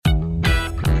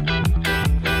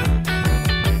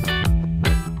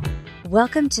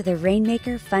Welcome to the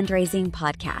Rainmaker Fundraising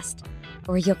Podcast,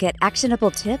 where you'll get actionable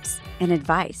tips and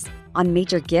advice on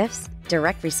major gifts,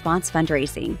 direct response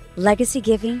fundraising, legacy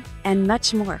giving, and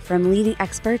much more from leading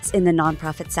experts in the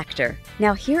nonprofit sector.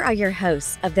 Now, here are your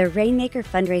hosts of the Rainmaker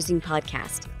Fundraising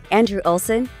Podcast, Andrew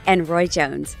Olson and Roy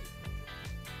Jones.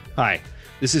 Hi,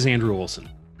 this is Andrew Olson.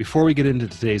 Before we get into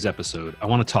today's episode, I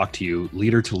want to talk to you,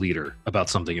 leader to leader, about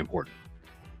something important.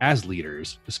 As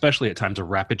leaders, especially at times of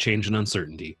rapid change and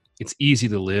uncertainty, it's easy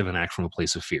to live and act from a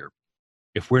place of fear.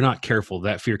 If we're not careful,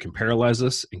 that fear can paralyze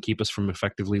us and keep us from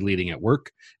effectively leading at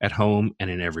work, at home,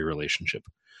 and in every relationship.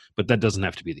 But that doesn't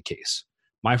have to be the case.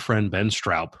 My friend Ben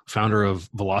Stroup, founder of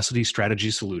Velocity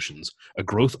Strategy Solutions, a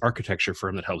growth architecture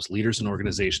firm that helps leaders and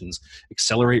organizations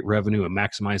accelerate revenue and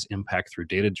maximize impact through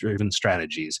data-driven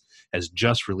strategies, has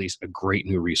just released a great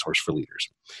new resource for leaders.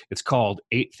 It's called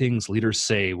 8 Things Leaders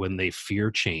Say When They Fear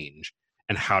Change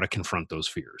and How to Confront Those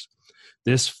Fears.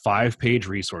 This 5-page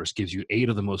resource gives you 8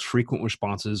 of the most frequent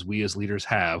responses we as leaders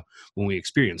have when we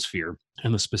experience fear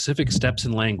and the specific steps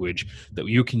and language that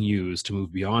you can use to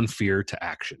move beyond fear to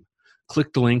action.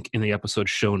 Click the link in the episode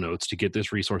show notes to get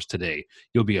this resource today.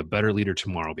 You'll be a better leader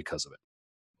tomorrow because of it.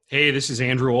 Hey, this is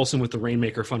Andrew Olson with the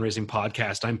Rainmaker Fundraising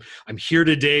Podcast. I'm here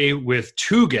today with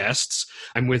 2 guests.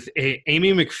 I'm with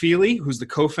Amy McFeely, who's the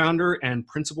co-founder and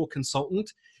principal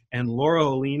consultant, and Laura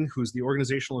Oline, who's the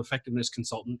organizational effectiveness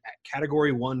consultant at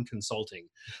Category 1 Consulting.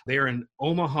 They are an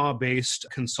Omaha-based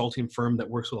consulting firm that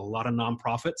works with a lot of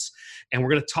nonprofits. And we're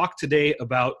going to talk today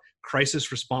about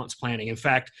crisis response planning. In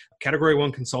fact, Category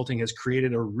 1 Consulting has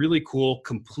created a really cool,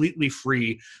 completely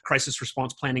free crisis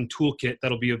response planning toolkit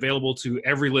that'll be available to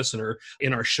every listener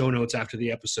in our show notes after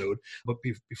the episode. But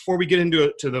before we get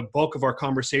into the bulk of our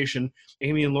conversation,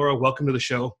 Amy and Laura, welcome to the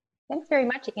show. Thanks very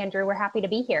much, Andrew. We're happy to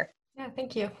be here. Yeah,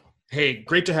 thank you. Hey,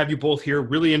 great to have you both here.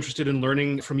 Really interested in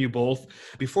learning from you both.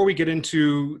 Before we get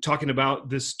into talking about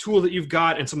this tool that you've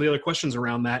got and some of the other questions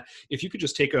around that, if you could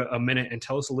just take a minute and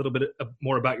tell us a little bit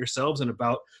more about yourselves and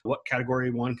about what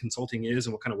Category 1 Consulting is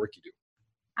and what kind of work you do.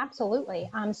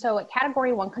 Absolutely. So at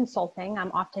Category 1 Consulting,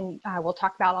 we'll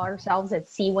talk about ourselves as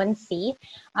C1C.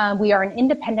 We are an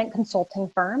independent consulting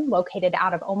firm located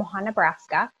out of Omaha,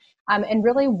 Nebraska. And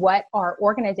really what our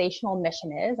organizational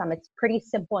mission is, it's pretty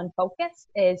simple and focused,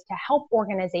 is to help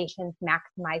organizations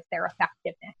maximize their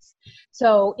effectiveness.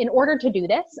 So in order to do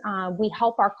this, we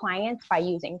help our clients by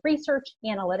using research,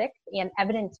 analytics, and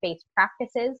evidence-based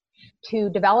practices to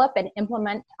develop and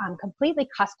implement completely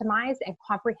customized and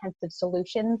comprehensive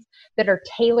solutions that are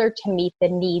tailored to meet the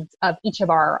needs of each of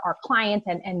our clients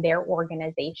and their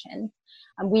organizations.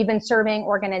 We've been serving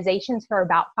organizations for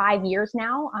about 5 years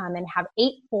now and have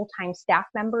 8 full-time staff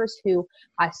members who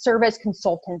serve as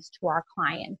consultants to our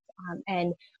clients.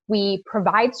 And we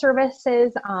provide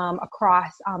services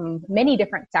across many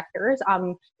different sectors,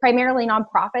 primarily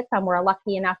nonprofits. We're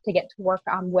lucky enough to get to work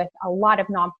with a lot of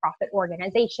nonprofit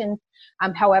organizations.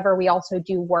 However, we also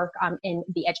do work in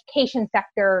the education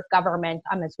sector, government,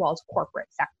 as well as corporate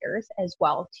sectors as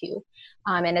well too.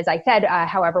 And as I said,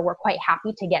 however, we're quite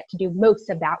happy to get to do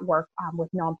most of that work with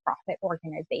nonprofit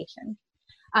organizations.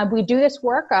 We do this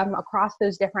work across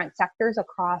those different sectors,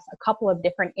 across a couple of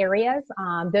different areas.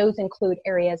 Those include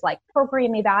areas like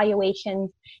program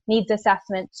evaluations, needs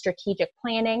assessment, strategic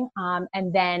planning,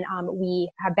 and then we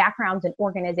have backgrounds in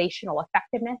organizational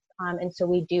effectiveness. And so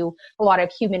we do a lot of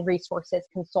human resources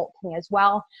consulting as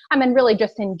well. And really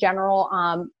just in general,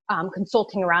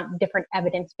 consulting around different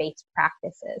evidence-based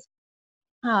practices.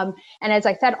 And as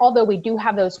I said, although we do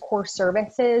have those core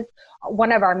services,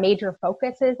 one of our major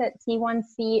focuses at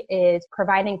C1C is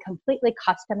providing completely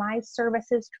customized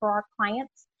services to our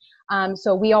clients.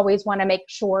 So we always want to make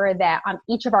sure that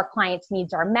each of our clients'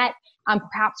 needs are met,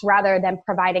 perhaps rather than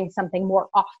providing something more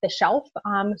off-the-shelf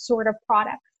sort of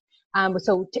product.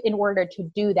 In order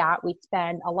to do that, we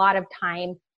spend a lot of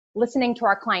time listening to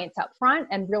our clients up front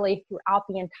and really throughout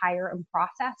the entire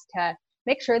process to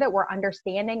make sure that we're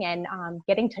understanding and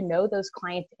getting to know those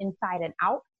clients inside and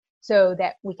out so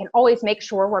that we can always make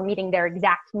sure we're meeting their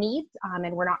exact needs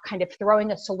and we're not kind of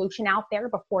throwing a solution out there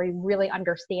before we really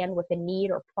understand what the need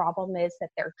or problem is that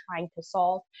they're trying to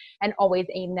solve, and always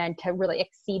aim then to really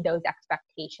exceed those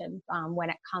expectations when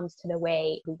it comes to the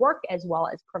way we work as well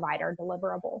as provide our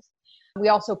deliverables. We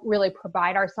also really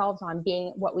pride ourselves on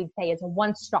being what we'd say is a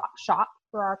one-stop shop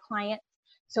for our clients.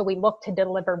 So we look to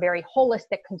deliver very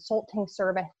holistic consulting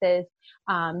services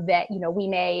that, we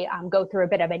may go through a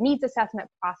bit of a needs assessment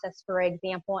process, for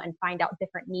example, and find out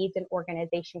different needs an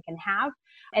organization can have.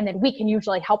 And then we can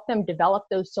usually help them develop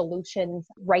those solutions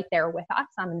right there with us.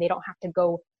 And they don't have to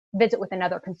go visit with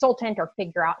another consultant or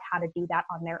figure out how to do that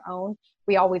on their own.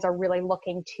 We always are really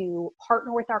looking to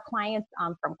partner with our clients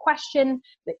from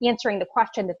answering the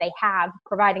question that they have,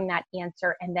 providing that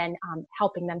answer, and then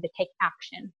helping them to take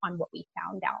action on what we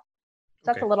found out.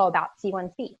 So that's a little about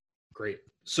C1C. Great.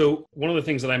 So one of the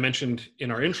things that I mentioned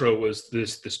in our intro was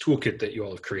this toolkit that you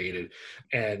all have created.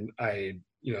 And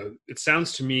it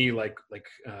sounds to me like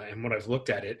and what I've looked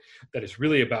at it, that it's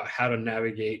really about how to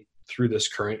navigate through this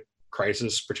current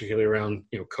crisis, particularly around,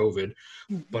 COVID.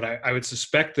 Mm-hmm. But I would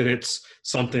suspect that it's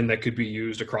something that could be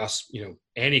used across,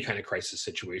 any kind of crisis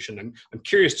situation. I'm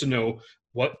curious to know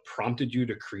what prompted you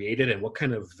to create it and what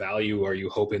kind of value are you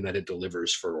hoping that it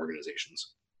delivers for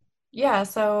organizations? Yeah,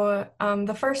 so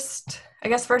the first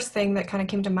thing that kind of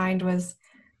came to mind was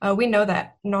we know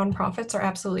that nonprofits are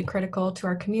absolutely critical to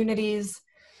our communities,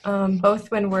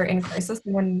 both when we're in crisis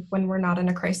and when we're not in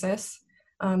a crisis.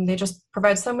 They just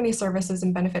provide so many services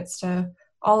and benefits to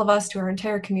all of us, to our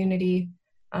entire community,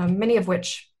 many of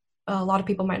which a lot of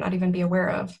people might not even be aware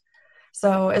of.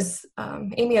 So as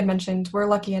Amy had mentioned, we're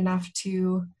lucky enough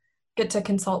to get to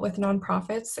consult with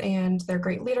nonprofits and their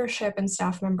great leadership and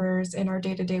staff members in our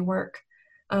day-to-day work.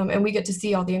 And we get to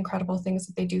see all the incredible things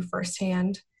that they do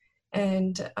firsthand.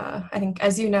 And I think,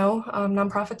 as you know,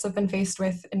 nonprofits have been faced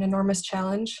with an enormous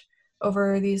challenge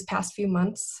over these past few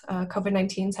months.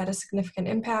 COVID-19's had a significant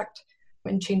impact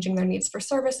in changing their needs for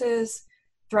services,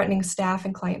 threatening staff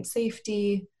and client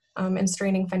safety, and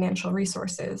straining financial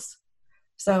resources.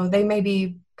 So they may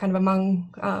be kind of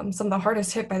among some of the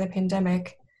hardest hit by the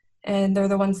pandemic, and they're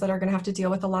the ones that are going to have to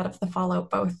deal with a lot of the fallout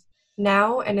both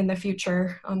now and in the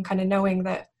future, kind of knowing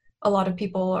that a lot of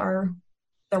people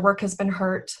their work has been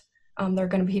hurt. There are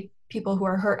going to be people who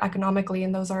are hurt economically,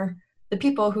 and those are the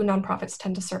people who nonprofits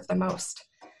tend to serve the most.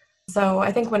 So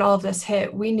I think when all of this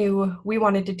hit, we knew we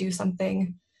wanted to do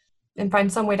something and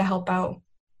find some way to help out.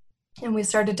 And we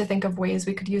started to think of ways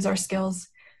we could use our skills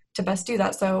to best do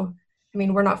that. So,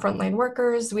 we're not frontline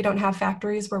workers. We don't have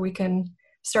factories where we can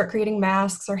start creating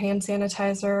masks or hand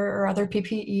sanitizer or other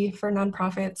PPE for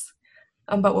nonprofits.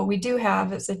 But what we do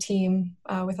have is a team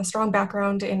with a strong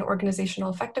background in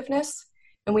organizational effectiveness,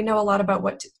 and we know a lot about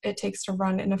what it takes to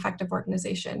run an effective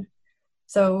organization.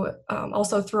 So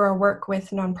also through our work with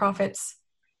nonprofits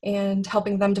and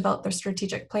helping them develop their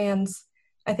strategic plans,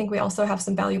 I think we also have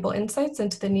some valuable insights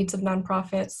into the needs of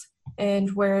nonprofits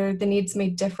and where the needs may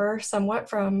differ somewhat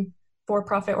from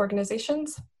for-profit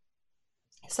organizations.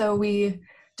 So we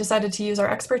decided to use our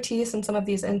expertise and some of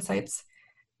these insights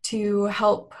to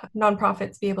help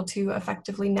nonprofits be able to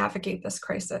effectively navigate this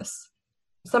crisis.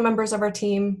 Some members of our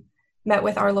team met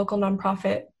with our local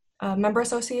nonprofit member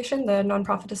association, the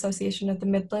Nonprofit Association of the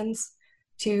Midlands,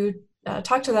 to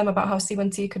talk to them about how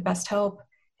C1C could best help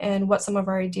and what some of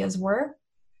our ideas were.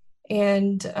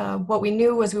 And what we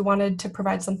knew was we wanted to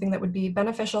provide something that would be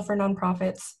beneficial for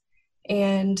nonprofits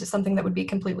and something that would be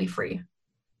completely free.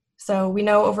 So we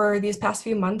know over these past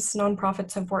few months,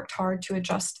 nonprofits have worked hard to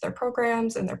adjust their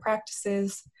programs and their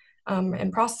practices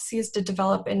and processes to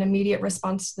develop an immediate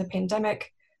response to the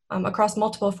pandemic across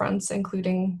multiple fronts,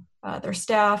 including their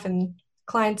staff and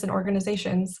clients and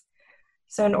organizations.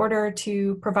 So in order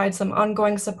to provide some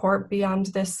ongoing support beyond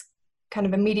this kind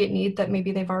of immediate need that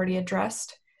maybe they've already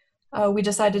addressed, we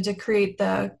decided to create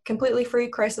the completely free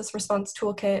crisis response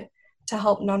toolkit to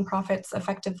help nonprofits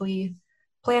effectively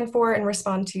plan for and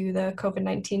respond to the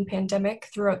COVID-19 pandemic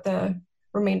throughout the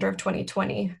remainder of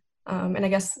 2020. And I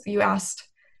guess you asked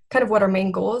kind of what our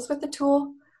main goal is with the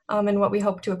tool and what we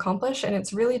hope to accomplish. And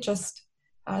it's really just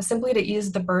simply to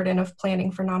ease the burden of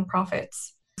planning for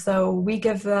nonprofits. So we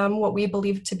give them what we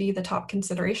believe to be the top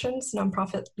considerations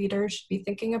nonprofit leaders should be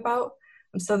thinking about,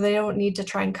 so they don't need to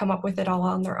try and come up with it all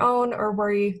on their own or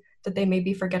worry that they may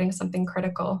be forgetting something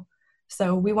critical.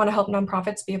 So we want to help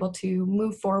nonprofits be able to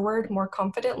move forward more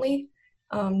confidently,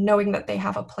 knowing that they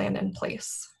have a plan in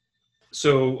place.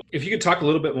 So if you could talk a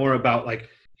little bit more about, like,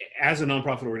 as a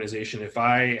nonprofit organization, if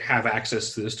I have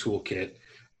access to this toolkit,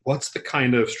 what's the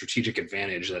kind of strategic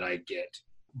advantage that I get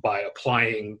by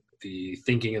applying the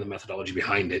thinking and the methodology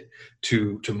behind it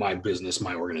to my business,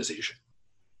 my organization?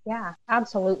 Yeah,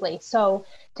 absolutely. So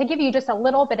to give you just a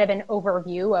little bit of an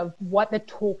overview of what the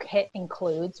toolkit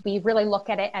includes, we really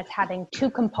look at it as having two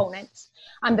components.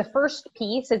 The first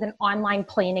piece is an online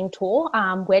planning tool,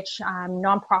 which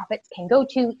nonprofits can go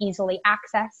to, easily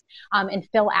access, and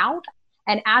fill out.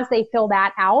 And as they fill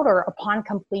that out, or upon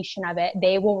completion of it,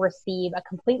 they will receive a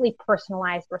completely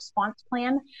personalized response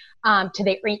plan to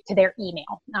their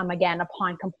email. Again,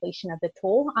 upon completion of the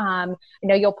tool. I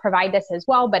know you'll provide this as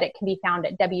well, but it can be found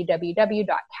at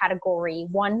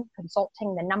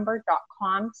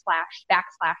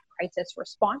www.category1consulting.com/crisis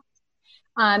response.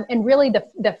 And really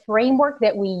the framework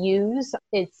that we use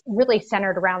is really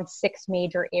centered around 6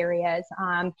 major areas.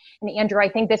 And Andrew, I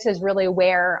think this is really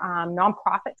where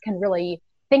nonprofits can really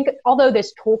think, although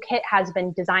this toolkit has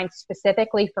been designed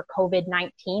specifically for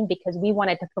COVID-19 because we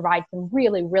wanted to provide some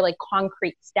really, really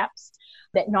concrete steps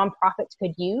that nonprofits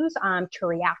could use to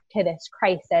react to this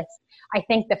crisis. I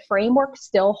think the framework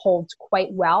still holds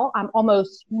quite well,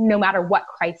 almost no matter what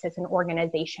crisis an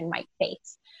organization might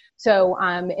face. So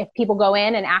if people go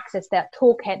in and access that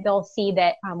toolkit, they'll see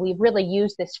that we've really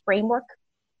used this framework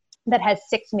that has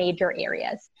 6 major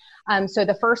areas. So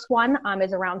the first one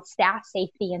is around staff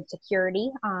safety and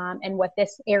security. And what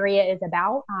this area is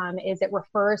about is it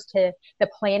refers to the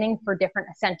planning for different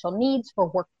essential needs for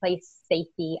workplace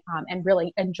safety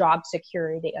and job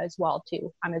security as well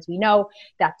too. As we know,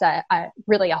 that's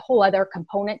really a whole other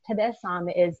component to this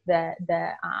is the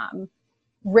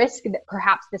risk that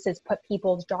perhaps this has put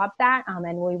people's jobs at,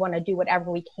 and we want to do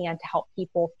whatever we can to help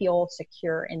people feel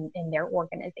secure in their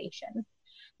organization.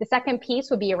 The second piece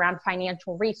would be around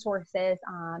financial resources,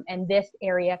 and this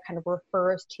area kind of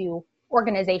refers to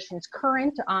organizations'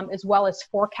 current as well as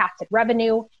forecasted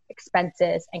revenue,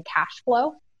 expenses, and cash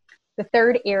flow. The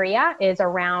third area is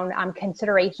around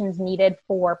considerations needed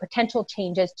for potential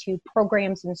changes to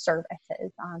programs and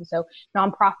services. So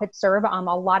nonprofits serve a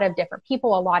lot of different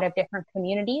people, a lot of different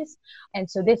communities. And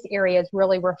so this area is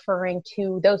really referring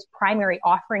to those primary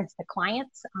offerings to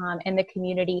clients and the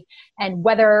community, and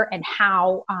whether and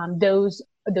how those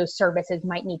services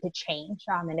might need to change,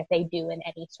 and if they do in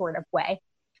any sort of way.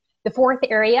 The fourth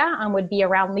area would be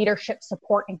around leadership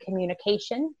support and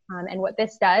communication. And what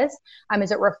this does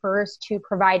is it refers to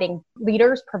providing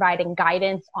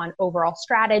guidance on overall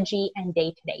strategy and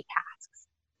day-to-day tasks.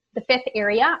 The fifth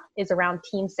area is around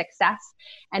team success.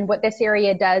 And what this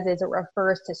area does is it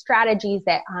refers to strategies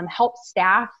that help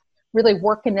staff really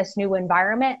work in this new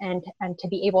environment and to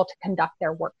be able to conduct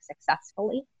their work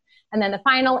successfully. And then the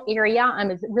final area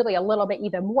is really a little bit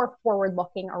even more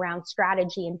forward-looking around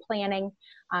strategy and planning.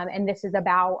 And this is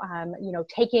about,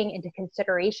 taking into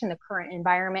consideration the current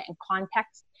environment and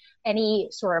context, any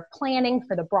sort of planning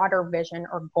for the broader vision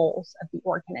or goals of the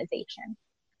organization.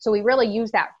 So we really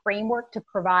use that framework to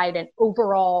provide an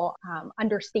overall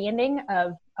understanding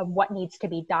of what needs to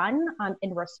be done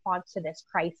in response to this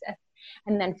crisis.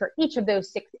 And then for each of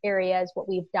those 6 areas, what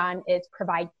we've done is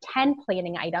provide 10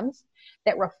 planning items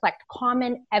that reflect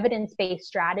common evidence-based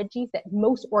strategies that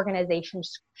most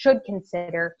organizations should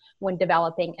consider when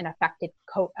developing an effective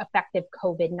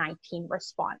COVID-19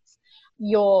 response.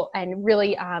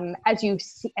 As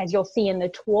you'll see in the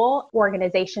tool,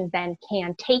 organizations then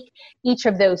can take each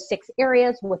of those 6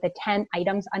 areas with the 10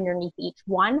 items underneath each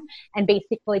one and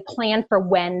basically plan for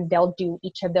when they'll do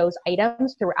each of those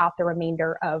items throughout the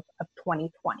remainder of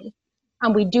 2020.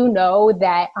 We do know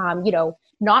that,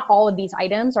 not all of these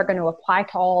items are going to apply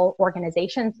to all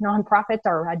organizations. Nonprofits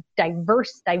are a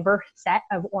diverse set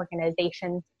of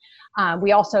organizations.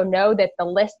 We also know that the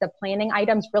list of planning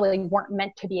items really weren't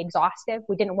meant to be exhaustive.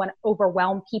 We didn't want to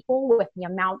overwhelm people with the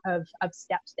amount of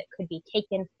steps that could be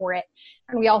taken for it.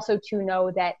 And we also too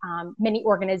know that many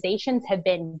organizations have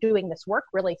been doing this work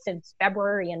really since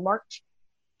February and March,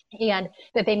 and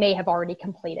that they may have already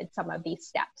completed some of these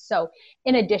steps. So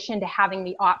in addition to having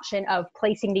the option of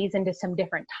placing these into some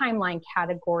different timeline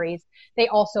categories, they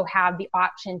also have the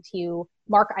option to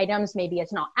mark items maybe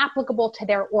as not applicable to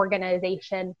their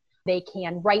organization. They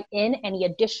can write in any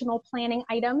additional planning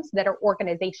items that are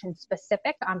organization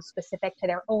specific to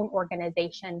their own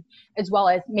organization, as well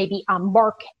as maybe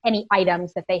mark any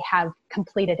items that they have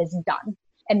completed as done.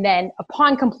 And then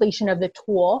upon completion of the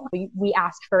tool, we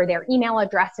asked for their email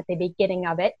address at the beginning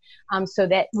of it, so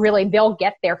that really they'll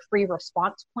get their free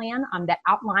response plan that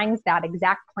outlines that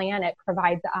exact plan. It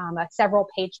provides a several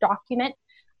page document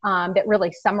that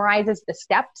really summarizes the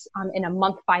steps in a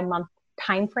month-by-month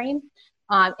time frame.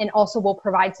 And also will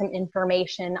provide some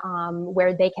information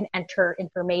where they can enter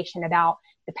information about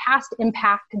the past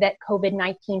impact that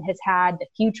COVID-19 has had, the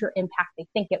future impact they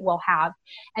think it will have,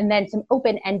 and then some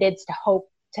open-endeds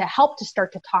to help to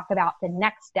start to talk about the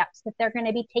next steps that they're going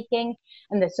to be taking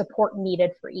and the support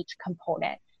needed for each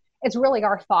component. It's really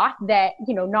our thought that,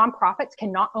 nonprofits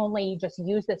can not only just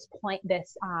use this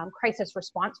crisis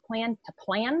response plan to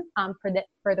plan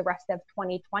for the rest of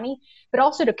 2020, but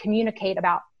also to communicate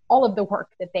about all of the work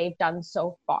that they've done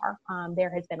so far. There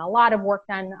has been a lot of work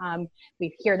done.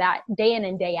 We hear that day in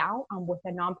and day out with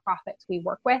the nonprofits we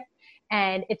work with.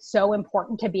 And it's so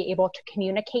important to be able to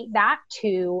communicate that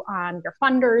to your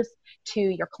funders, to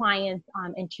your clients,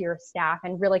 and to your staff,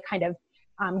 and really kind of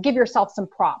give yourself some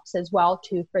props as well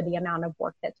too for the amount of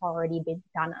work that's already been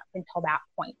done up until that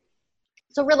point.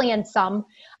 So really in sum,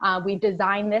 we've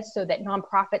designed this so that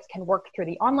nonprofits can work through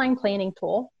the online planning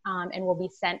tool and will be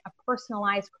sent a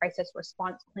personalized crisis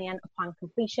response plan upon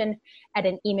completion at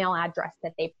an email address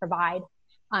that they provide.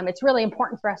 It's really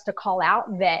important for us to call out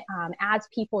that as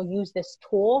people use this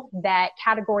tool, that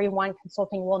Category 1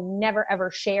 Consulting will never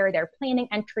ever share their planning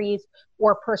entries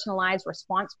or personalized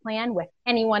response plan with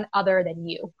anyone other than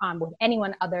you, with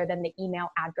anyone other than the email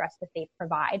address that they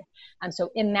provide. So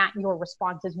in that, your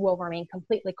responses will remain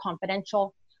completely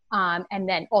confidential. And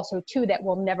then also too, that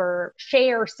we'll never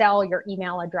share, sell your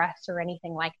email address or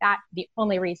anything like that. The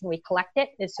only reason we collect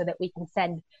it is so that we can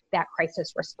send that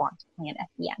crisis response plan at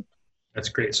the end. That's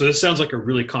great. So this sounds like a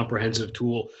really comprehensive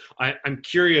tool. I'm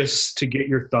curious to get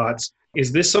your thoughts.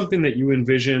 Is this something that you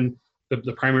envision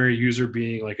the primary user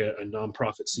being like a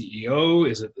nonprofit CEO?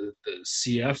 Is it the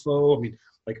CFO? I mean,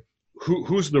 like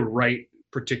who's the right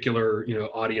particular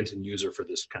audience and user for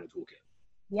this kind of toolkit?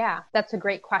 Yeah, that's a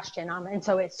great question. And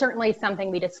so it's certainly something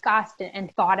we discussed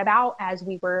and thought about as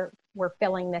we were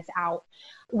filling this out.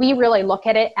 We really look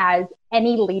at it as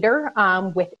any leader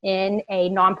within a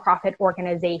nonprofit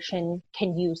organization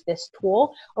can use this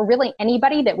tool, or really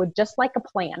anybody that would just like a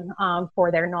plan for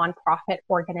their nonprofit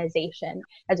organization.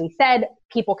 As we said,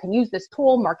 people can use this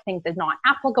tool, mark things as not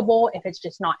applicable if it's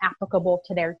just not applicable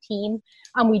to their team.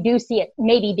 We do see it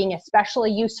maybe being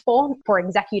especially useful for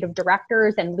executive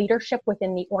directors and leadership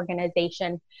within the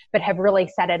organization, but have really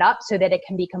set it up so that it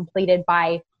can be completed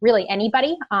by really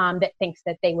anybody that thinks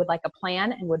that they would like a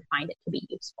plan and would find it to be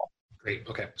useful. Great.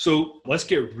 Okay. So let's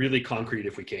get really concrete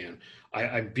if we can.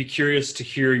 I'd be curious to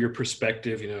hear your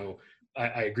perspective.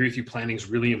 I agree with you. Planning is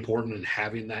really important and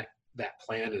having that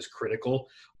plan is critical.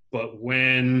 But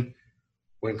when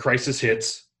crisis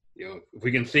hits,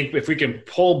 if we can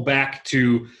pull back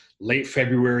to late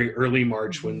February, early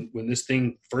March, when this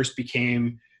thing first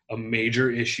became a major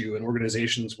issue and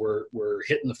organizations were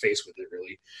hit in the face with it,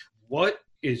 really, what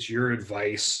is your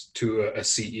advice to a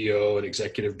CEO, an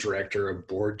executive director, a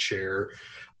board chair?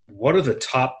 What are the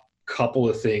top couple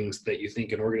of things that you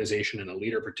think an organization and a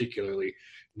leader particularly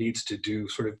needs to do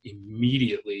sort of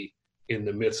immediately in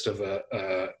the midst of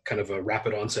a kind of a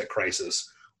rapid onset crisis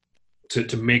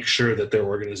to make sure that their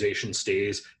organization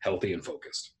stays healthy and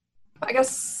focused? I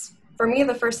guess for me,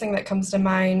 the first thing that comes to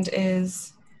mind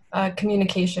is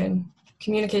communication.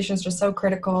 Communication is just so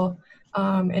critical,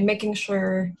 and making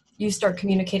sure you start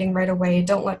communicating right away.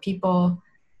 Don't let people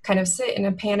kind of sit in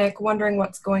a panic, wondering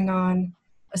what's going on,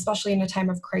 especially in a time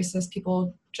of crisis.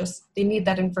 People they need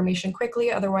that information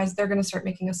quickly. Otherwise, they're going to start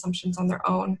making assumptions on their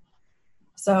own.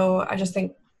 So I just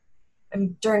think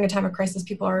during a time of crisis,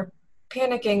 people are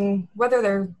panicking, whether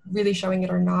they're really showing it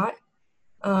or not.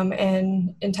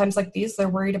 And in times like these, they're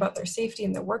worried about their safety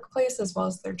in their workplace as well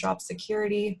as their job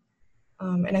security.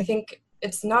 And I think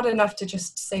it's not enough to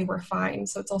just say we're fine.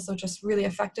 So it's also just really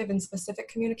effective and specific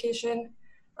communication.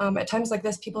 At times like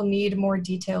this, people need more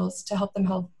details to help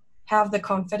them have the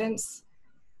confidence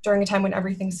during a time when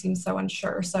everything seems so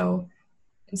unsure. So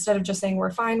instead of just saying we're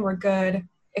fine, we're good,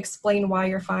 explain why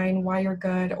you're fine, why you're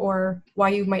good, or why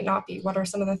you might not be. What are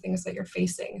some of the things that you're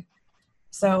facing?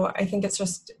 So I think it's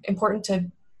just important to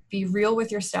be real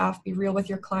with your staff, be real with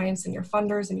your clients and your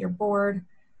funders and your board.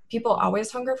 People always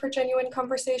hunger for genuine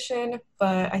conversation,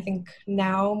 but I think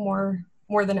now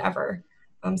more than ever.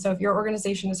 So if your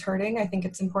organization is hurting, I think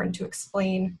it's important to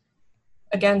explain,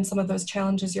 again, some of those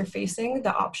challenges you're facing,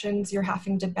 the options you're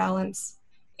having to balance,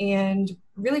 and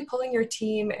really pulling your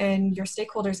team and your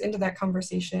stakeholders into that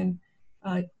conversation.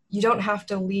 You don't have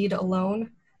to lead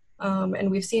alone.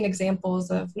 And we've seen examples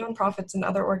of nonprofits and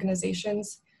other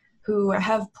organizations who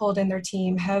have pulled in their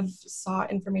team, have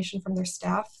sought information from their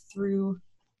staff through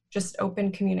just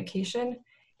open communication.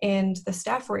 And the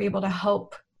staff were able to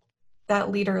help that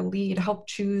leader lead, help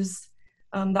choose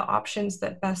the options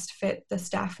that best fit the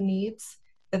staff needs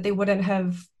that they wouldn't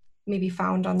have maybe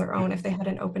found on their own if they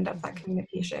hadn't opened up that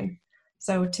communication.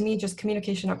 So to me, just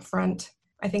communication up front.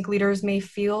 I think leaders may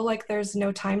feel like there's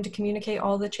no time to communicate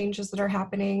all the changes that are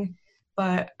happening,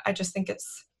 but I just think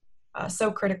it's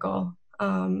so critical.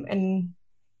 And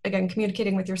again,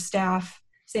 communicating with your staff,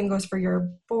 same goes for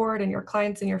your board and your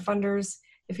clients and your funders.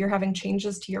 If you're having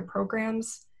changes to your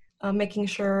programs, making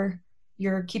sure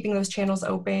you're keeping those channels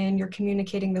open, you're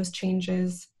communicating those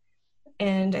changes.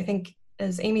 And I think,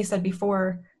 as Amy said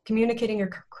before, communicating your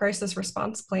crisis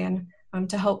response plan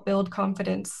to help build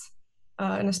confidence,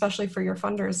 and especially for your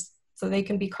funders, so they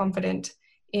can be confident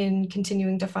in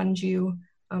continuing to fund you.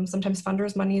 Sometimes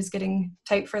funders' money is getting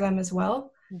tight for them as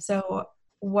well. So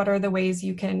what are the ways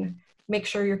you can make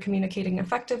sure you're communicating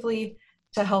effectively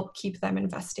to help keep them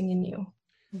investing in you?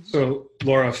 So,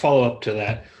 Laura, follow up to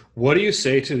that. What do you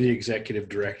say to the executive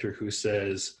director who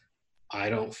says, I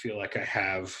don't feel like I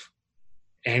have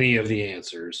any of the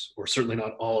answers, or certainly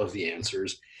not all of the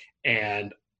answers,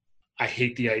 and I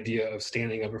hate the idea of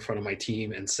standing up in front of my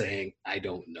team and saying, I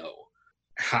don't know?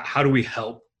 How do we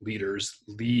help leaders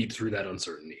lead through that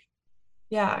uncertainty?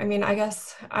 Yeah, I mean, I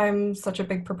guess I'm such a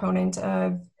big proponent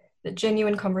of the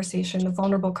genuine conversation, the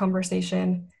vulnerable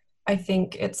conversation. I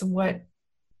think it's what,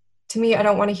 to me, I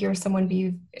don't want to hear someone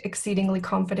be exceedingly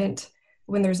confident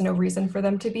when there's no reason for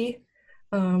them to be.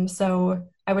 So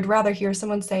I would rather hear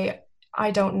someone say,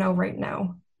 I don't know right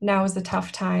now. Now is a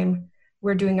tough time.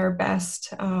 We're doing our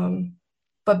best,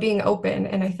 but being open.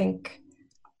 And I think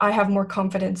I have more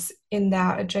confidence in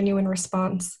that, a genuine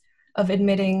response of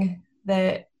admitting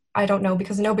that I don't know,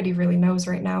 because nobody really knows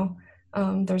right now.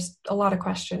 There's a lot of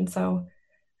questions. So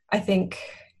I think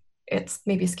it's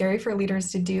maybe scary for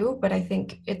leaders to do, but I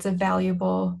think it's a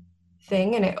valuable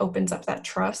thing, and it opens up that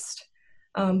trust.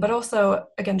 But also,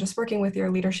 again, just working with your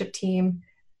leadership team,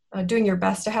 doing your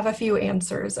best to have a few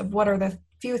answers of what are the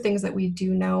few things that we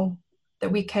do know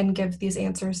that we can give these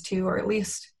answers to, or at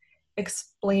least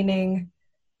explaining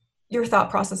your thought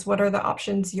process. What are the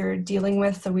options you're dealing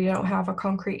with? So we don't have a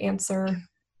concrete answer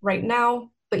right now,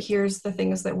 but here's the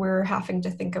things that we're having to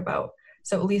think about.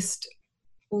 So at least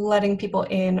letting people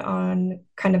in on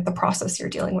kind of the process you're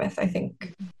dealing with, I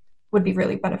think would be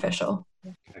really beneficial.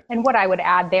 And what I would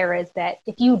add there is that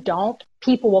if you don't,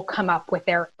 people will come up with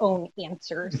their own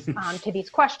answers to these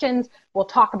questions. We'll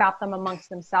talk about them amongst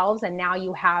themselves. And now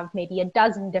you have maybe a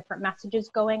dozen different messages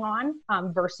going on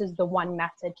versus the one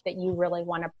message that you really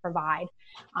want to provide.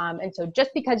 And so just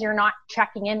because you're not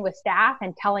checking in with staff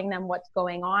and telling them what's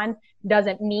going on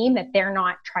doesn't mean that they're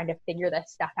not trying to figure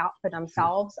this stuff out for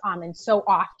themselves. And so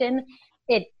often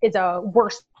it is a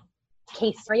worse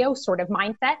case scenario sort of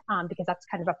mindset, because that's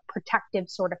kind of a protective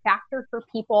sort of factor for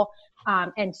people,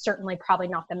 and certainly probably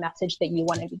not the message that you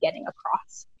want to be getting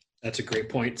across. That's a great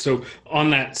point. So on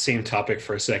that same topic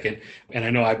for a second, and I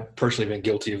know I've personally been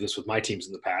guilty of this with my teams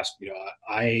in the past,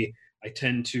 I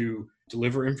tend to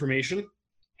deliver information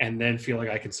and then feel like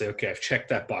I can say, okay, I've checked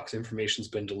that box, information's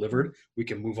been delivered, we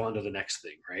can move on to the next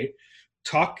thing, right?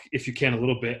 Talk, if you can, a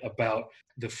little bit about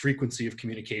the frequency of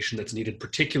communication that's needed,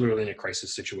 particularly in a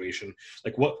crisis situation.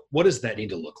 Like what does that need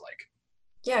to look like?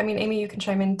 Yeah, I mean, Amy, you can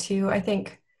chime in too. I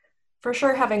think for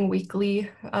sure having weekly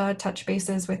touch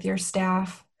bases with your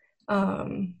staff,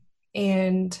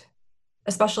 and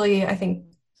especially I think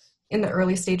in the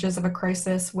early stages of a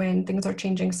crisis when things are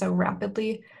changing so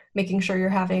rapidly, making sure you're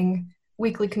having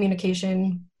weekly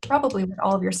communication, probably with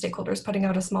all of your stakeholders, putting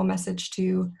out a small message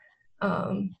to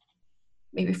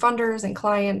maybe funders and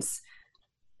clients,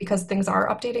 because things are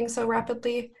updating so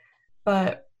rapidly.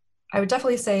 But I would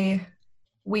definitely say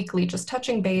weekly, just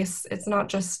touching base. It's not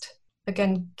just,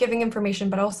 again, giving information,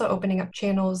 but also opening up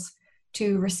channels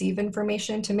to receive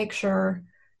information, to make sure,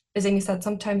 as Amy said,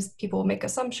 sometimes people will make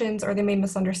assumptions or they may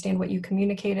misunderstand what you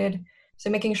communicated. So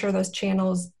making sure those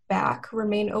channels back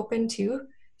remain open too,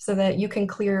 so that you can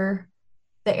clear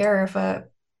the air if a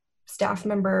staff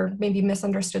member maybe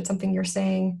misunderstood something you're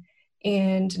saying,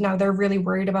 and now they're really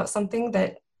worried about something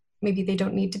that maybe they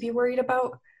don't need to be worried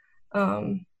about.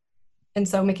 And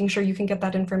so making sure you can get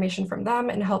that information from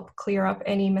them and help clear up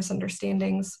any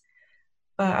misunderstandings.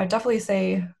 But I'd definitely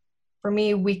say for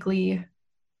me, weekly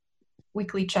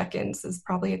check-ins is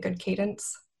probably a good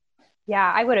cadence.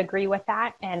 Yeah, I would agree with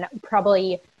that, and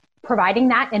probably providing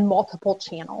that in multiple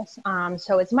channels.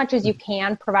 So as much as you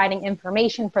can, providing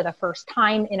information for the first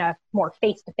time in a more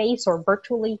face-to-face or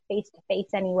virtually face-to-face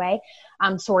anyway,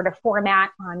 sort of format.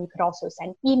 You could also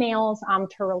send emails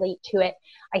to relate to it.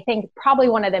 I think probably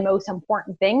one of the most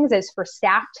important things is for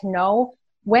staff to know,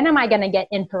 when am I going to get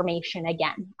information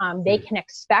again? They can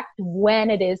expect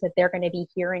when it is that they're going to be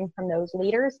hearing from those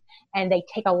leaders, and they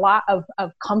take a lot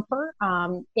of comfort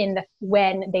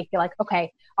when they feel like,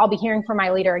 okay, I'll be hearing from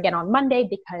my leader again on Monday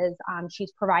because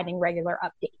she's providing regular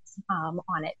updates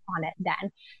on it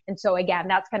then. And so again,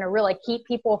 that's going to really keep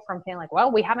people from feeling like,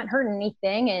 well, we haven't heard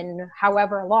anything in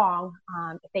however long.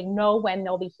 If they know when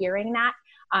they'll be hearing that,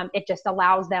 it just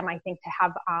allows them, I think, to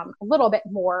have a little bit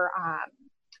more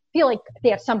feel like they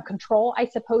have some control, I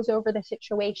suppose, over the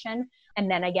situation.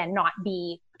 And then again, not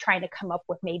be trying to come up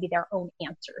with maybe their own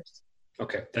answers.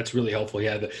 Okay, that's really helpful.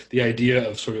 Yeah, the idea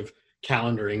of sort of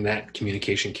calendaring that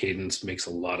communication cadence makes a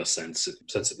lot of sense.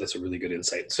 That's a really good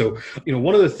insight. So,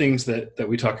 one of the things that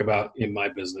we talk about in my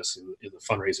business in the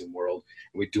fundraising world,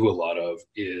 and we do a lot of,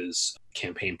 is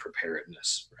campaign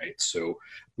preparedness, right? So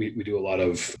we do a lot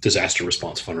of disaster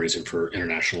response fundraising for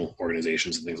international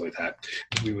organizations and things like that.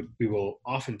 We will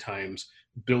oftentimes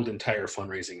build entire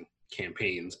fundraising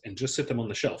campaigns and just sit them on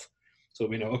the shelf. So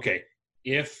we know, okay,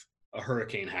 if a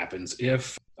hurricane happens,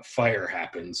 if a fire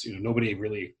happens, nobody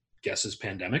really guesses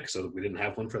pandemic, so we didn't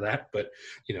have one for that. But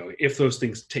if those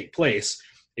things take place,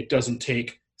 it doesn't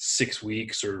take 6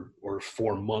 weeks or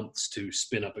 4 months to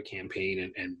spin up a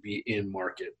campaign and be in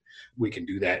market. We can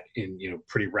do that in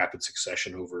pretty rapid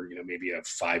succession over maybe a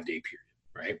 5-day period,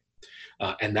 right?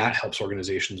 And that helps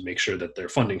organizations make sure that their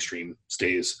funding stream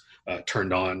stays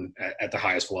turned on at the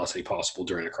highest velocity possible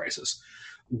during a crisis.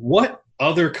 What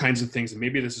other kinds of things, and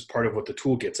maybe this is part of what the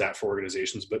tool gets at for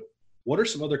organizations, but what are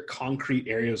some other concrete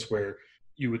areas where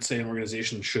you would say an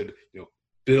organization should,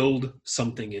 build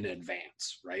something in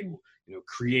advance, right?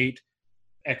 Create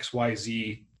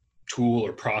XYZ tool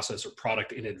or process or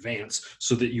product in advance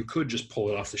so that you could just pull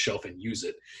it off the shelf and use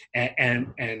it.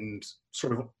 And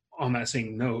sort of on that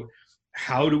same note,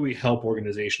 how do we help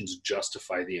organizations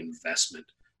justify the investment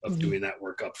of doing that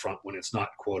work up front when it's not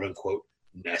quote unquote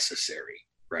necessary,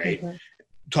 right?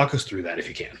 Talk us through that if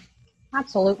you can.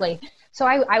 Absolutely. So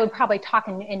I would probably talk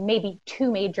in maybe 2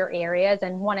 major areas,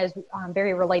 and one is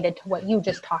very related to what you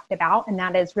just talked about, and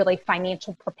that is really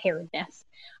financial preparedness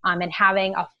and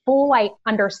having a full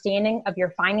understanding of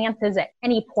your finances at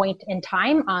any point in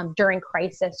time during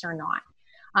crisis or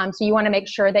not. So you want to make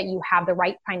sure that you have the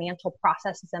right financial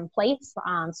processes in place.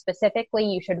 Specifically,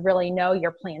 you should really know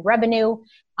your planned revenue,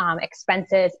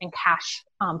 expenses, and cash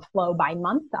flow by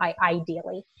month,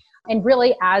 ideally. And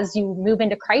really, as you move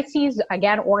into crises,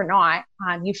 again, or not,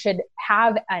 you should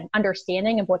have an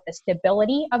understanding of what the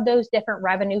stability of those different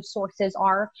revenue sources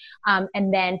are.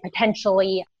 And then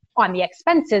potentially on the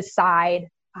expenses side,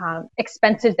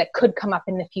 expenses that could come up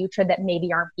in the future that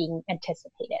maybe aren't being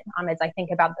anticipated. As I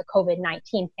think about the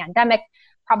COVID-19 pandemic,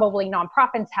 probably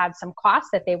nonprofits had some costs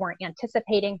that they weren't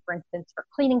anticipating, for instance, for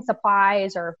cleaning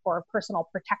supplies or for personal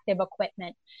protective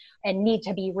equipment, and need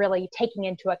to be really taking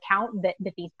into account that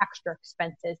these extra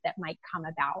expenses that might come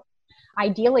about.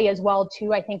 Ideally as well,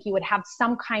 too, I think you would have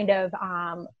some kind of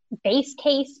base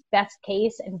case, best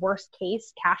case, and worst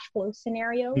case cash flow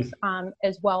scenarios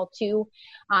as well, too.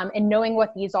 And knowing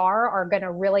what these are going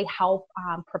to really help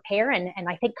prepare and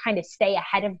I think kind of stay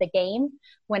ahead of the game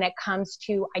when it comes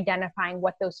to identifying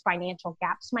what those financial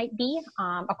gaps might be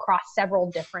across several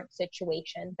different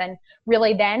situations. And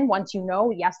really then, once you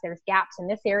know, yes, there's gaps in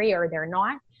this area or they're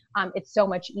not, it's so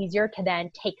much easier to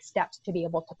then take steps to be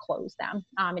able to close them.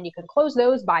 And you can close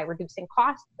those by reducing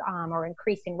costs or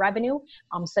increasing revenue,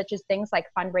 such as things like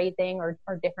fundraising or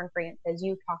different grants as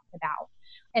you talked about.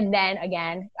 And then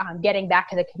again, getting back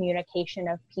to the communication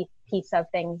of piece of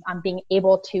things, being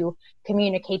able to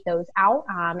communicate those out.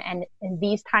 And in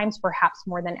these times, perhaps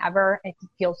more than ever, it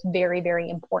feels very, very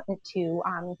important to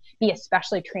be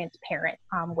especially transparent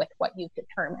with what you've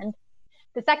determined.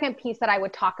 The second piece that I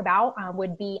would talk about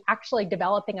would be actually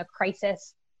developing a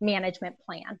crisis management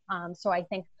plan. So I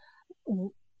think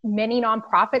many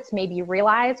nonprofits maybe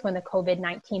realized when the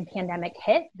COVID-19 pandemic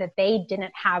hit that they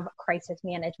didn't have a crisis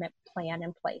management plan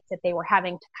in place, that they were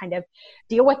having to kind of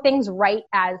deal with things right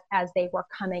as they were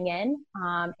coming in.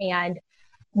 And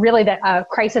really that a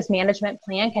crisis management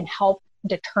plan can help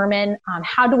determine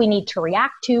how do we need to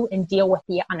react to and deal with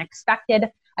the unexpected.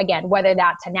 Again, whether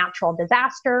that's a natural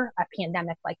disaster, a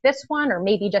pandemic like this one, or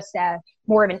maybe just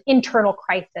more of an internal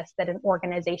crisis that an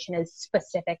organization is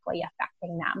specifically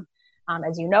affecting them.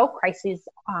 As you know, crises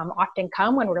often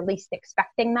come when we're least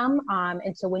expecting them.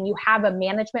 And so when you have a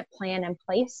management plan in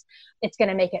place, it's going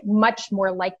to make it much more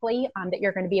likely that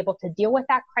you're going to be able to deal with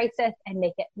that crisis and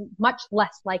make it much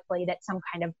less likely that some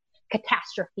kind of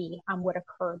catastrophe would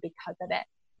occur because of it.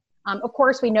 Of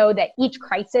course, we know that each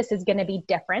crisis is going to be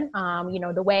different.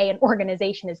 The way an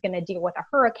organization is going to deal with a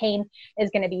hurricane is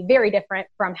going to be very different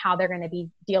from how they're going to be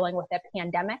dealing with a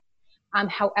pandemic.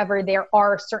 However, there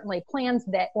are certainly plans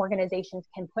that organizations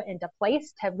can put into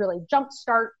place to really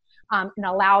jumpstart and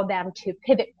allow them to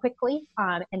pivot quickly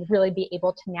and really be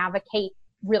able to navigate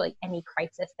really any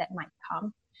crisis that might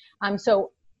come.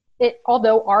 So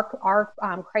although our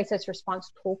crisis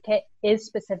response toolkit is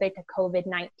specific to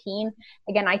COVID-19,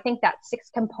 again, I think that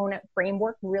 6-component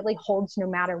framework really holds no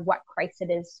matter what crisis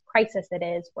it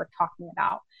is we're talking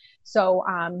about. So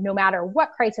no matter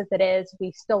what crisis it is,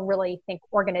 we still really think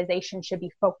organizations should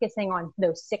be focusing on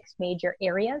those 6 major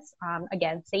areas.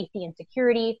 Again, safety and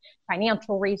security,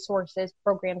 financial resources,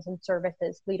 programs and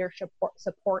services, leadership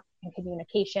support and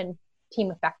communication,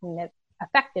 team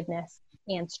effectiveness,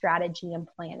 and strategy and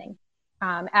planning.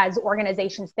 As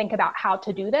organizations think about how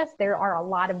to do this, there are a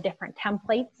lot of different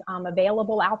templates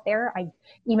available out there.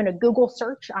 Even a Google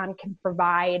search can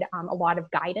provide a lot of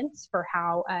guidance for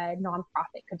how a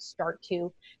nonprofit could start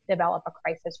to develop a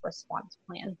crisis response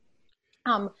plan.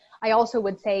 I also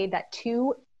would say that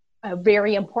a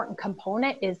very important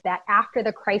component is that after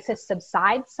the crisis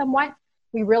subsides somewhat,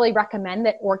 we really recommend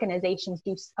that organizations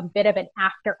do a bit of an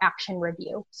after-action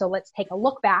review. So let's take a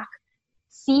look back,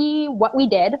 see what we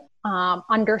did,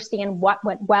 understand what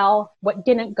went well, what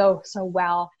didn't go so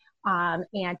well,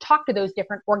 and talk to those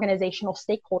different organizational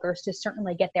stakeholders to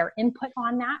certainly get their input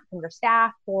on that from your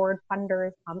staff, board,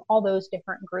 funders, all those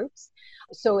different groups,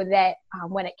 so that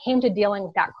when it came to dealing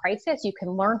with that crisis, you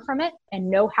can learn from it and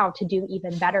know how to do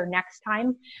even better next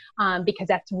time, because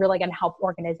that's really going to help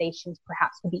organizations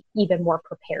perhaps to be even more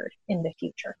prepared in the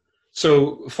future.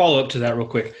 So follow up to that real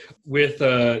quick. With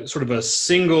sort of a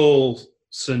single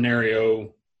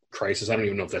scenario crisis, I don't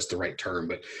even know if that's the right term,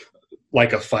 but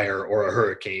like a fire or a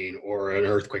hurricane or an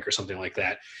earthquake or something like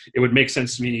that, it would make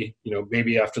sense to me,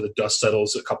 maybe after the dust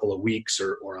settles a couple of weeks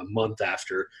or a month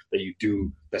after, that you do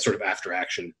that sort of after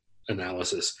action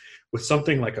analysis. With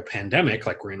something like a pandemic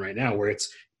like we're in right now, where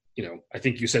it's, I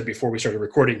think you said before we started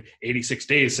recording, 86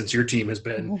 days since your team has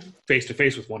been face to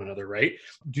face with one another, right?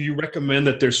 Do you recommend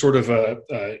that there's sort of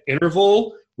a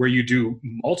interval where you do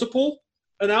multiple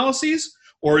analyses,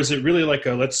 or is it really like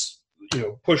let's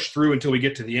push through until we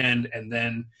get to the end, and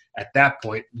then at that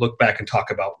point look back and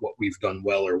talk about what we've done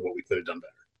well or what we could have done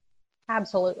better?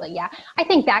 Absolutely, yeah. I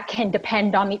think that can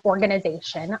depend on the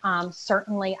organization.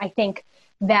 Certainly, I think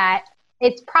that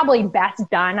it's probably best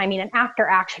done. I mean, an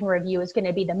after-action review is going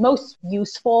to be the most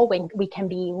useful when we can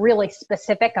be really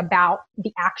specific about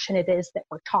the action it is that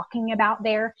we're talking about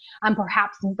there,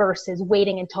 perhaps versus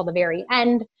waiting until the very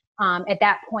end. At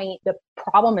that point, the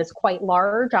problem is quite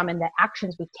large, and the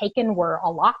actions we've taken were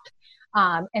a lot.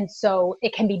 And so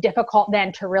it can be difficult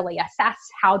then to really assess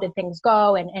how did things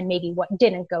go and maybe what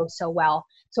didn't go so well.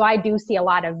 So I do see a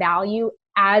lot of value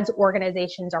as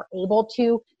organizations are able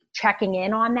to checking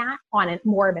in on that on a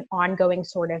more of an ongoing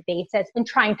sort of basis and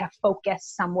trying to focus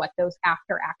somewhat those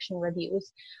after action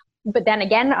reviews. But then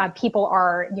again, people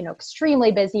are,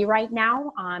 extremely busy right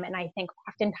now. And I think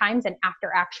oftentimes an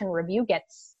after action review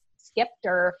gets skipped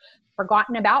or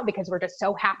forgotten about because we're just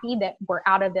so happy that we're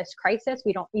out of this crisis.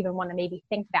 We don't even want to maybe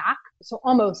think back. So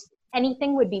almost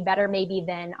anything would be better maybe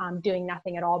than doing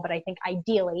nothing at all. But I think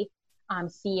ideally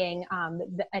seeing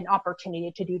an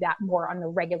opportunity to do that more on a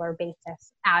regular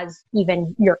basis as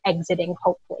even you're exiting,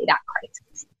 hopefully, that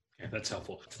crisis. Yeah, that's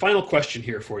helpful. Final question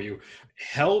here for you.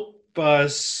 Help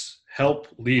us help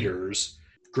leaders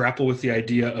grapple with the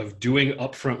idea of doing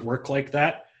upfront work like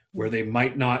that, where they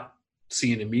might not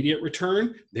see an immediate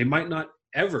return. They might not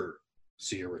ever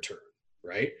see a return,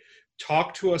 right?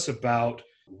 Talk to us about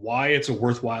why it's a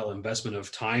worthwhile investment of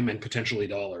time and potentially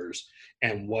dollars,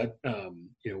 and what,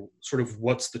 sort of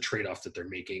what's the trade-off that they're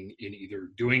making in either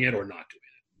doing it or not doing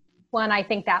it. Well, and I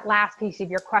think that last piece of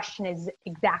your question is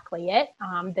exactly it.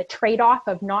 The trade-off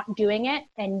of not doing it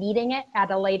and needing it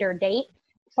at a later date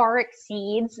far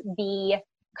exceeds the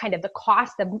kind of the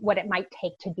cost of what it might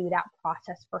take to do that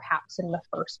process perhaps in the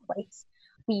first place.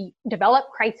 We develop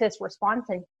crisis response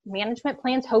and management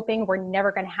plans hoping we're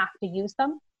never going to have to use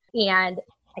them. And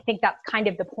I think that's kind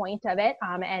of the point of it.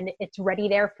 And it's ready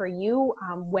there for you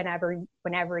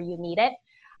whenever you need it.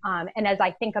 And as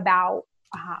I think about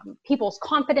people's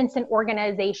confidence in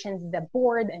organizations, the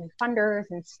board and funders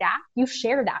and staff, you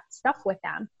share that stuff with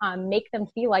them. Make them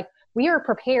feel like we are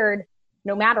prepared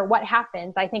no matter what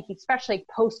happens. I think especially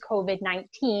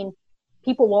post-COVID-19,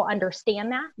 people will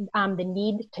understand that, the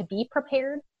need to be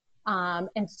prepared.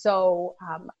 And so,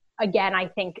 again, I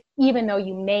think even though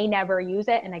you may never use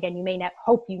it, and again, you may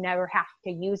hope you never have to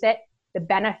use it, the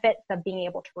benefits of being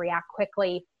able to react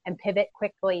quickly and pivot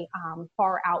quickly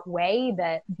far outweigh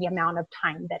the amount of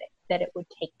time that it would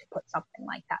take to put something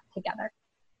like that together.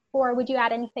 Or would you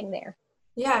add anything there?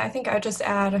 Yeah, I think I'd just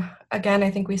add, again, I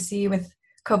think we see with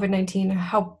COVID-19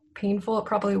 how painful it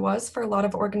probably was for a lot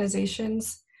of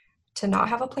organizations to not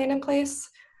have a plan in place.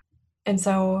 And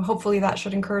so hopefully that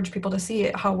should encourage people to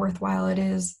see how worthwhile it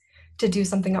is to do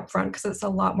something up front, because it's a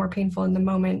lot more painful in the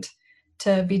moment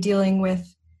to be dealing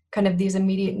with kind of these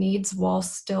immediate needs while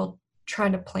still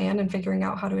trying to plan and figuring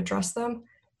out how to address them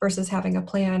versus having a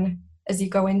plan as you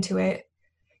go into it.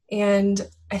 And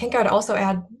I think I'd also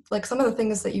add, like, some of the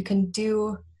things that you can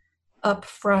do up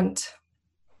front,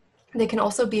 they can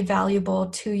also be valuable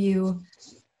to you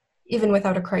even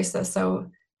without a crisis. So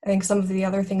I think some of the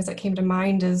other things that came to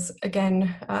mind is,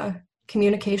 again,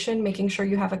 communication, making sure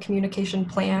you have a communication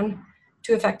plan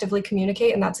to effectively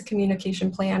communicate. And that's a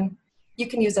communication plan you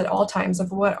can use at all times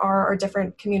of what are our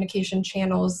different communication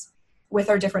channels with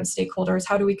our different stakeholders.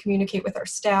 How do we communicate with our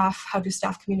staff? How do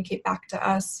staff communicate back to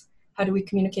us? How do we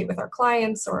communicate with our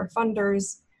clients or our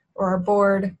funders or our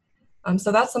board?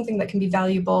 So that's something that can be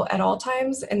valuable at all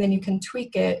times. And then you can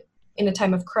tweak it in a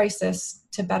time of crisis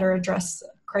to better address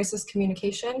crisis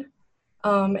communication.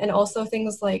 And also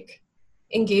things like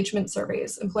engagement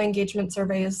surveys. Employee engagement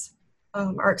surveys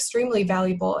are extremely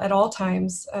valuable at all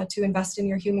times to invest in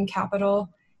your human capital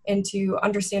and to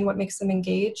understand what makes them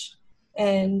engage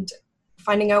and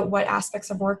finding out what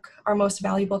aspects of work are most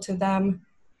valuable to them.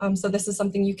 So this is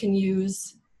something you can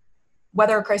use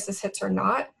whether a crisis hits or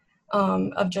not,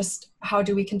 of just how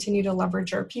do we continue to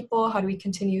leverage our people? How do we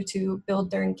continue to build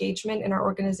their engagement in our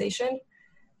organization?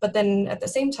 But then at the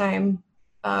same time,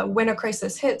 when a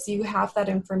crisis hits, you have that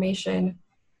information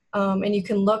and you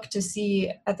can look to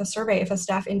see at the survey if a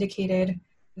staff indicated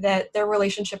that their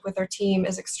relationship with their team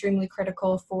is extremely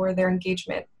critical for their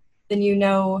engagement. Then you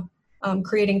know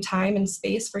creating time and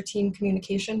space for team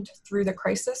communication through the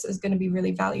crisis is going to be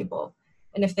really valuable.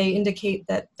 And if they indicate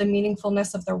that the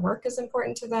meaningfulness of their work is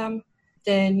important to them,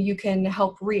 then you can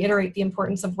help reiterate the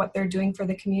importance of what they're doing for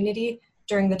the community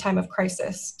during the time of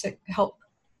crisis to help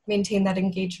maintain that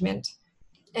engagement.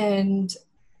 And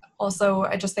also,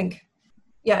 I just think,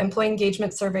 employee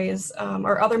engagement surveys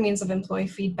or other means of employee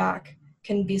feedback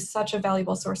can be such a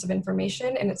valuable source of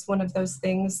information. And it's one of those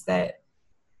things that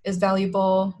is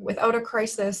valuable without a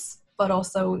crisis, but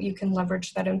also you can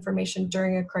leverage that information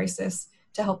during a crisis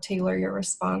to help tailor your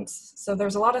response. So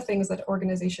there's a lot of things that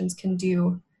organizations can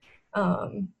do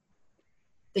that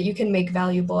you can make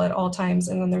valuable at all times.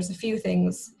 And then there's a few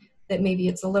things that maybe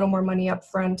it's a little more money up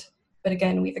front, but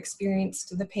again, we've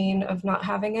experienced the pain of not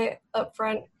having it up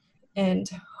front and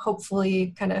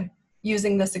hopefully kind of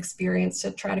using this experience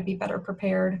to try to be better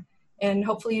prepared. And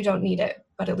hopefully you don't need it,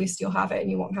 but at least you'll have it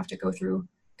and you won't have to go through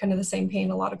kind of the same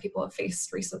pain a lot of people have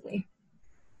faced recently.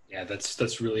 Yeah,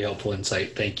 that's really helpful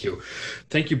insight. Thank you.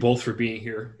 Thank you both for being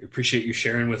here. We appreciate you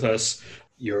sharing with us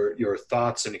your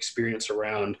thoughts and experience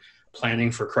around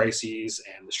planning for crises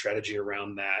and the strategy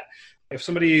around that. If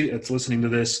somebody that's listening to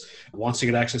this wants to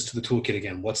get access to the toolkit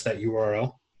again, what's that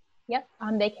URL? Yep,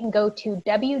 they can go to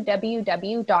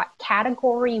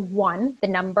www.category1, the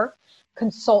number,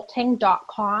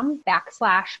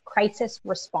 consulting.com/crisis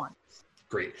response.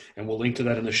 Great. And we'll link to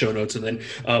that in the show notes. And then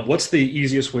what's the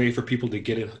easiest way for people to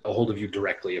get a hold of you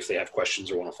directly if they have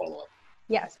questions or want to follow up?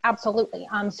 Yes, absolutely.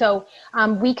 So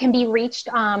we can be reached,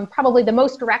 probably the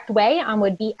most direct way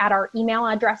would be at our email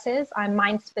addresses.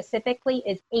 Mine specifically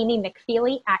is Amy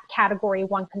McFeely at Category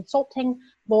 1 Consulting.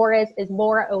 Laura's is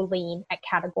Laura O'Lean at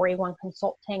Category 1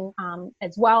 Consulting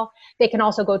as well. They can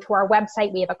also go to our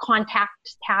website. We have a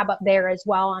contact tab up there as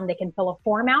well. They can fill a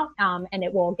form out and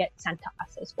it will get sent to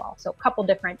us as well. So a couple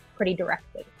different pretty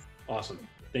direct ways. Awesome.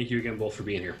 Thank you again both for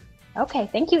being here. Okay.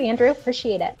 Thank you, Andrew.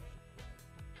 Appreciate it.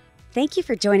 Thank you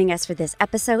for joining us for this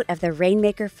episode of the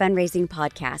Rainmaker Fundraising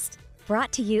Podcast,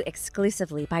 brought to you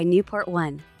exclusively by Newport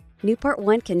One. Newport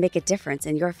One can make a difference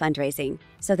in your fundraising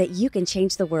so that you can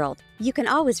change the world. You can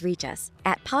always reach us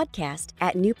at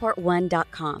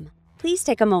podcast@newportone.com. Please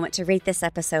take a moment to rate this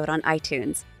episode on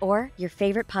iTunes or your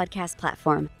favorite podcast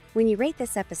platform. When you rate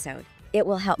this episode, it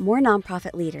will help more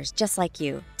nonprofit leaders just like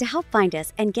you to help find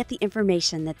us and get the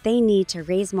information that they need to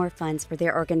raise more funds for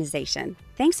their organization.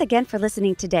 Thanks again for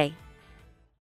listening today.